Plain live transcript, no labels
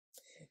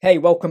Hey,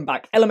 welcome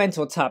back.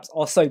 Elementor tabs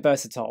are so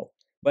versatile.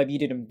 Whether you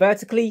do them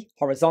vertically,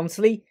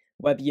 horizontally,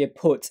 whether you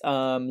put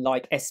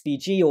like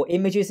SVG or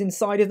images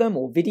inside of them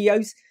or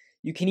videos,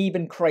 you can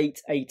even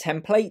create a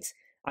template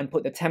and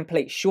put the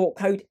template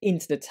shortcode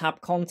into the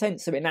tab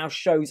content. So it now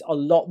shows a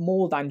lot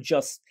more than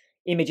just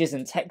images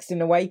and text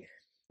in a way.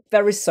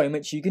 There is so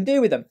much you can do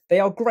with them.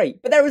 They are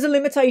great, but there is a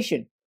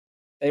limitation.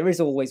 There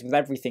is always with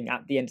everything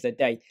at the end of the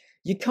day.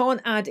 You can't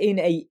add in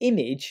an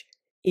image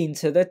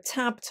into the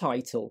tab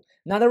title.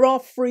 Now there are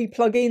free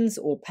plugins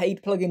or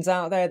paid plugins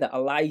out there that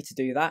allow you to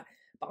do that,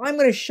 but I'm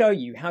going to show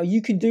you how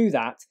you can do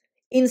that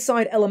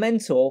inside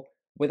Elementor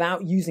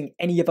without using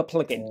any other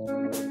plugin.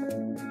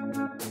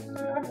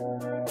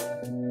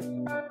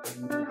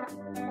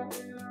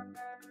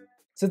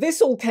 So this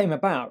all came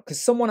about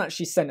because someone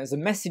actually sent us a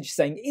message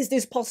saying, is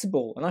this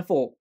possible? And I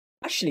thought,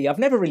 actually, I've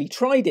never really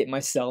tried it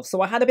myself,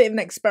 so I had a bit of an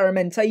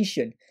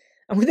experimentation.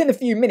 And within a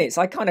few minutes,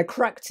 I kind of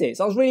cracked it.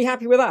 So I was really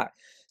happy with that.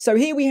 So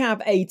here we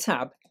have a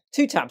tab,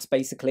 two tabs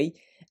basically,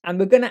 and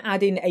we're going to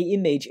add in an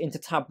image into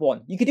tab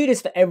 1. You could do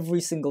this for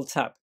every single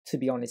tab, to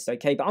be honest,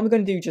 okay? But I'm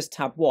going to do just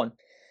tab 1.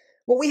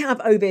 What we have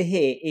over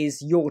here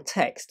is your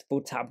text for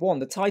tab 1,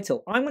 the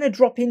title. I'm going to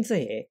drop into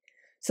here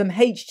some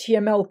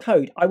HTML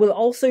code. I will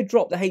also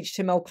drop the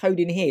HTML code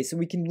in here so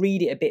we can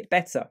read it a bit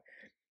better.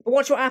 But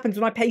watch what happens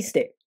when I paste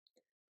it.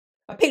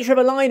 A picture of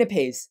a line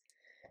appears.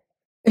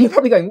 And you're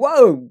probably going,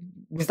 whoa,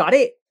 was that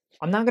it?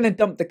 I'm now going to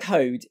dump the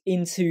code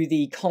into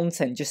the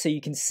content just so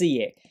you can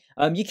see it.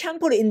 You can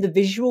put it in the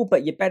visual,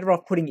 but you're better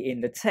off putting it in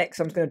the text.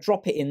 So I'm just going to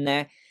drop it in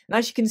there. And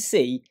as you can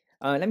see,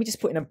 let me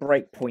just put in a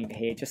breakpoint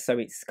here just so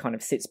it kind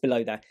of sits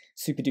below that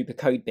super duper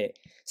code bit.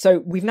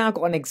 So we've now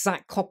got an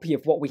exact copy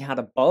of what we had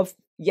above.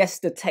 Yes,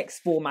 the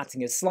text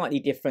formatting is slightly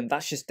different.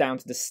 That's just down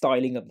to the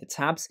styling of the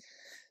tabs.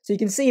 So you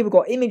can see we've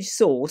got image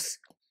source,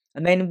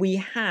 and then we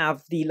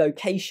have the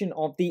location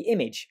of the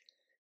image,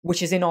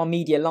 which is in our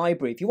media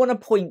library. If you want to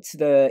point to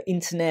the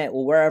internet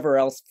or wherever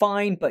else,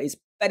 fine, but it's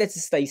better to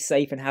stay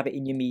safe and have it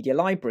in your media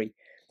library.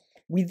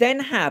 We then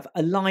have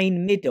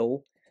align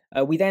middle.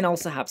 We then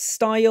also have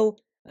style,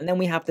 and then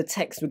we have the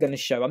text we're going to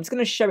show. I'm just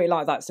going to show it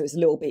like that so it's a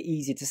little bit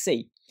easier to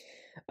see.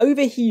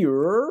 Over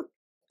here,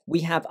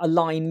 we have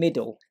align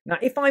middle. Now,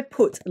 if I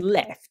put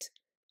left,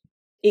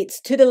 it's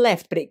to the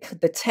left,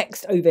 but the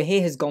text over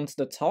here has gone to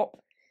the top.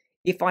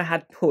 If I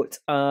had put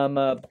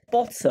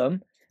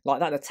bottom, like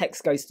that, the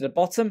text goes to the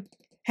bottom.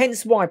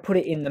 Hence why I put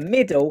it in the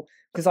middle,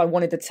 because I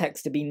wanted the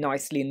text to be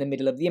nicely in the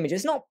middle of the image.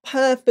 It's not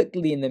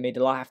perfectly in the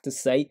middle, I have to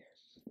say,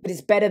 but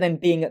it's better than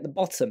being at the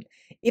bottom.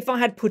 If I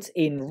had put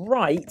in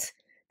right,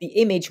 the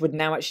image would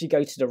now actually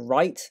go to the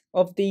right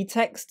of the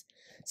text.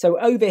 So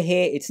over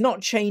here, it's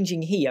not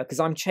changing here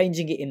because I'm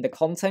changing it in the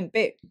content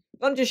bit.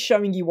 I'm just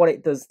showing you what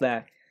it does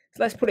there.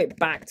 So let's put it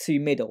back to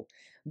middle.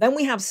 Then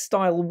we have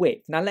style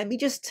width. Now let me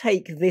just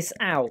take this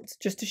out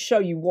just to show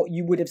you what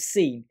you would have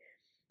seen.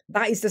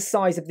 That is the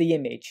size of the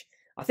image.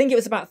 I think it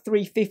was about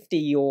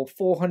 350 or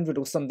 400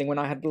 or something when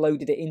I had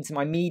loaded it into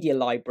my media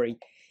library.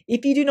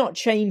 If you do not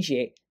change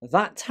it,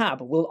 that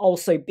tab will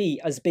also be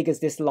as big as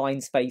this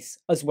line space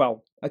as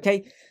well.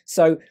 Okay,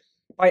 so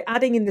by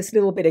adding in this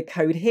little bit of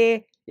code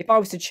here, if I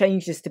was to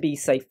change this to be,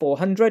 say,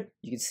 400,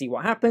 you can see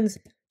what happens.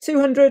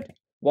 200,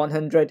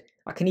 100,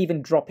 I can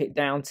even drop it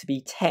down to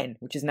be 10,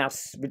 which is now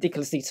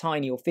ridiculously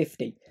tiny, or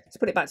 50. Let's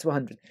put it back to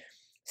 100.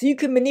 So you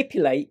can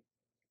manipulate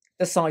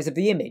the size of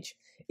the image.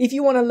 If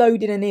you want to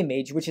load in an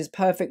image which is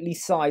perfectly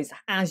sized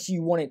as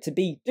you want it to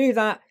be, do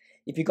that.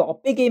 If you've got a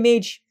big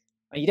image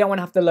and you don't want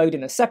to have to load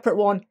in a separate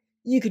one,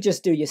 you could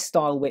just do your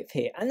style width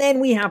here. And then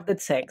we have the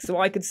text, so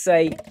I could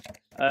say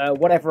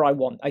whatever I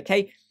want,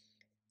 okay?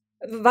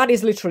 That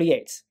is literally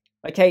it,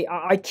 okay?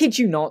 I kid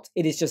you not,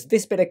 it is just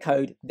this bit of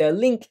code. The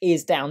link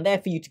is down there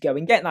for you to go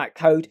and get that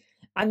code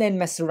and then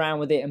mess around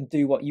with it and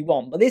do what you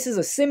want. But this is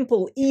a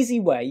simple, easy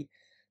way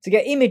to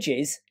get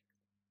images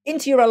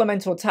into your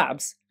Elementor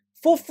tabs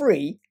for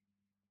free,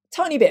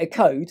 tiny bit of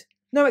code,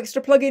 no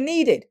extra plugin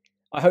needed.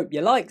 I hope you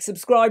like,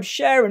 subscribe,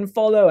 share and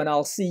follow, and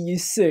I'll see you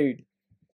soon.